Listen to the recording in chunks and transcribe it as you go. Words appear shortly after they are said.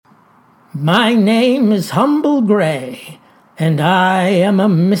My name is Humble Gray, and I am a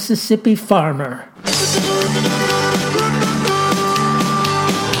Mississippi farmer.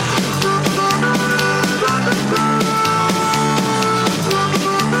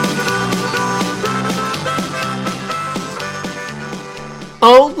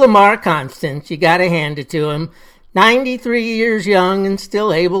 Old Lamar Constance, you gotta hand it to him. 93 years young and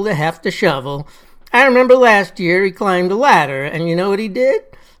still able to heft a shovel. I remember last year he climbed a ladder, and you know what he did?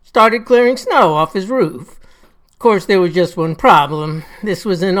 Started clearing snow off his roof. Of course, there was just one problem. This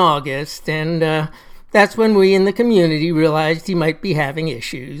was in August, and that's when we in the community realized he might be having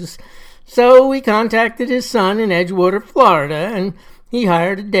issues. So we contacted his son in Edgewater, Florida, and he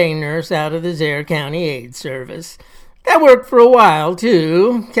hired a day nurse out of the Zaire County AIDS Service. That worked for a while,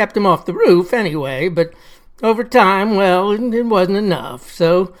 too. Kept him off the roof anyway, but over time, well, it wasn't enough.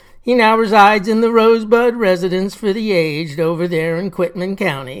 So he now resides in the Rosebud Residence for the Aged over there in Quitman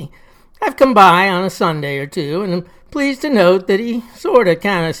County. I've come by on a Sunday or two, and I'm pleased to note that he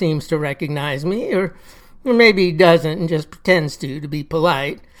kind of seems to recognize me, or maybe he doesn't and just pretends to be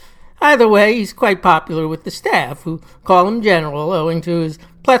polite. Either way, he's quite popular with the staff, who call him General, owing to his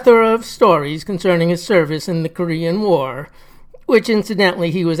plethora of stories concerning his service in the Korean War, which incidentally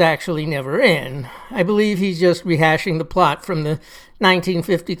he was actually never in. I believe he's just rehashing the plot from the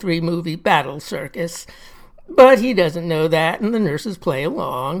 1953 movie Battle Circus. But he doesn't know that, and the nurses play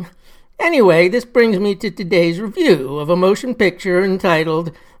along. Anyway, this brings me to today's review of a motion picture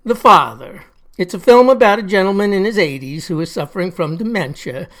entitled The Father. It's a film about a gentleman in his 80s who is suffering from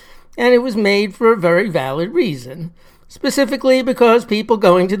dementia, and it was made for a very valid reason, specifically because people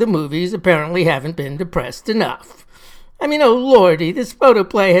going to the movies apparently haven't been depressed enough. I mean, oh lordy, this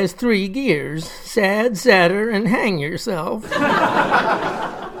photoplay has 3 gears: sad, sadder, and hang yourself.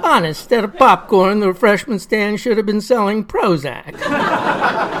 Honest, instead of popcorn, the refreshment stand should have been selling Prozac.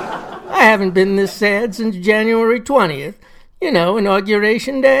 I haven't been this sad since January 20th. You know,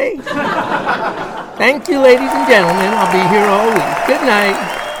 Inauguration Day. Thank you, ladies and gentlemen. I'll be here all week. Good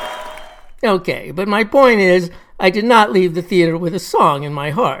night. Okay, but my point is, I did not leave the theater with a song in my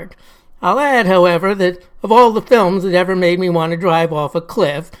heart. I'll add, however, that of all the films that ever made me want to drive off a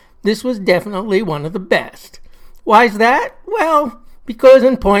cliff, this was definitely one of the best. Why's that? Well, because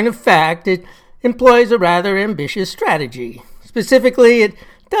in point of fact, it employs a rather ambitious strategy. Specifically, it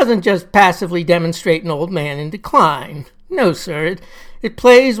doesn't just passively demonstrate an old man in decline. No, sir, it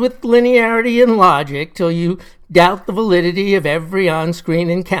plays with linearity and logic till you doubt the validity of every on-screen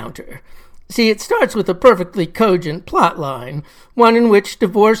encounter. See, it starts with a perfectly cogent plot line, one in which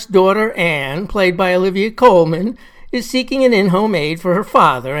divorced daughter Anne, played by Olivia Colman, is seeking an in-home aid for her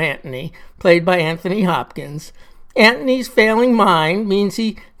father, Anthony, played by Anthony Hopkins. Anthony's failing mind means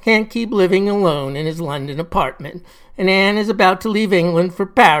he can't keep living alone in his London apartment, and Anne is about to leave England for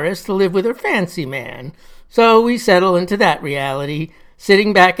Paris to live with her fancy man. So we settle into that reality,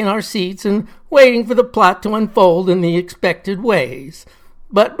 sitting back in our seats and waiting for the plot to unfold in the expected ways.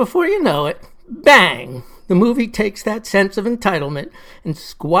 But before you know it, bang! The movie takes that sense of entitlement and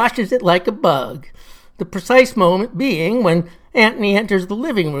squashes it like a bug. The precise moment being when Anthony enters the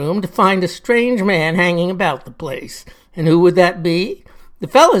living room to find a strange man hanging about the place. And who would that be? The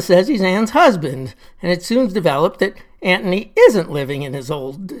fella says he's Anne's husband, and it soon developed that Anthony isn't living in his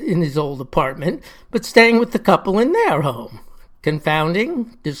old apartment, but staying with the couple in their home.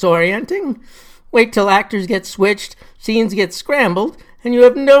 Confounding? Disorienting? Wait till actors get switched, scenes get scrambled, and you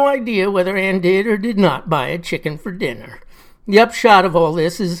have no idea whether Anne did or did not buy a chicken for dinner. The upshot of all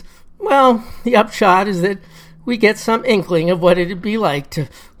this is, that we get some inkling of what it'd be like to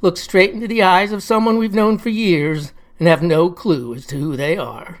look straight into the eyes of someone we've known for years and have no clue as to who they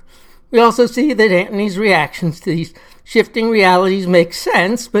are. We also see that Anthony's reactions to these shifting realities make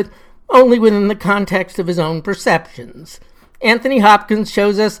sense, but only within the context of his own perceptions. Anthony Hopkins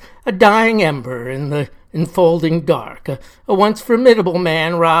shows us a dying ember in the enfolding dark, a once formidable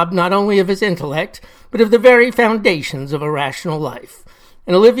man robbed not only of his intellect, but of the very foundations of a rational life.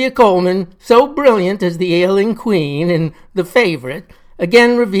 And Olivia Colman, so brilliant as the ailing queen in The Favorite,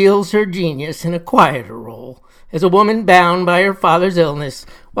 again reveals her genius in a quieter role, as a woman bound by her father's illness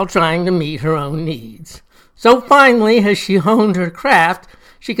while trying to meet her own needs. So finally has she honed her craft,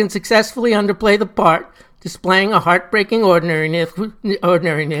 she can successfully underplay the part, displaying a heartbreaking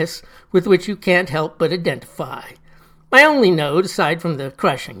ordinariness with which you can't help but identify. My only note, aside from the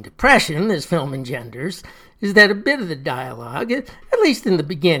crushing depression this film engenders, is that a bit of the dialogue, at least in the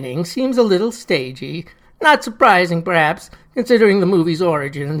beginning, seems a little stagey. Not surprising, perhaps, considering the movie's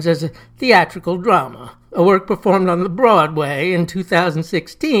origins as a theatrical drama. A work performed on the Broadway in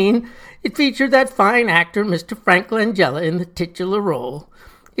 2016, it featured that fine actor Mr. Frank Langella in the titular role.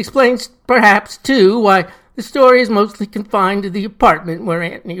 Explains, perhaps, too, why the story is mostly confined to the apartment where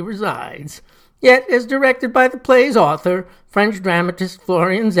Antony resides. Yet, as directed by the play's author, French dramatist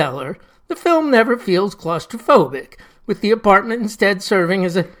Florian Zeller, the film never feels claustrophobic, with the apartment instead serving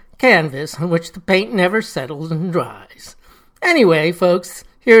as a canvas on which the paint never settles and dries. Anyway, folks,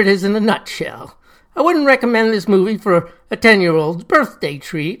 here it is in a nutshell. I wouldn't recommend this movie for a 10-year-old's birthday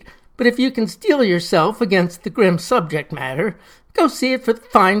treat, but if you can steel yourself against the grim subject matter, go see it for the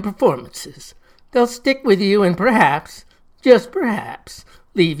fine performances. They'll stick with you and perhaps, just perhaps,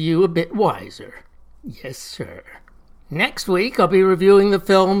 leave you a bit wiser. Yes, sir. Next week, I'll be reviewing the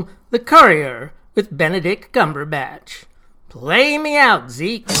film The Courier with Benedict Cumberbatch. Play me out,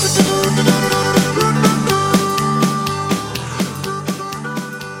 Zeke.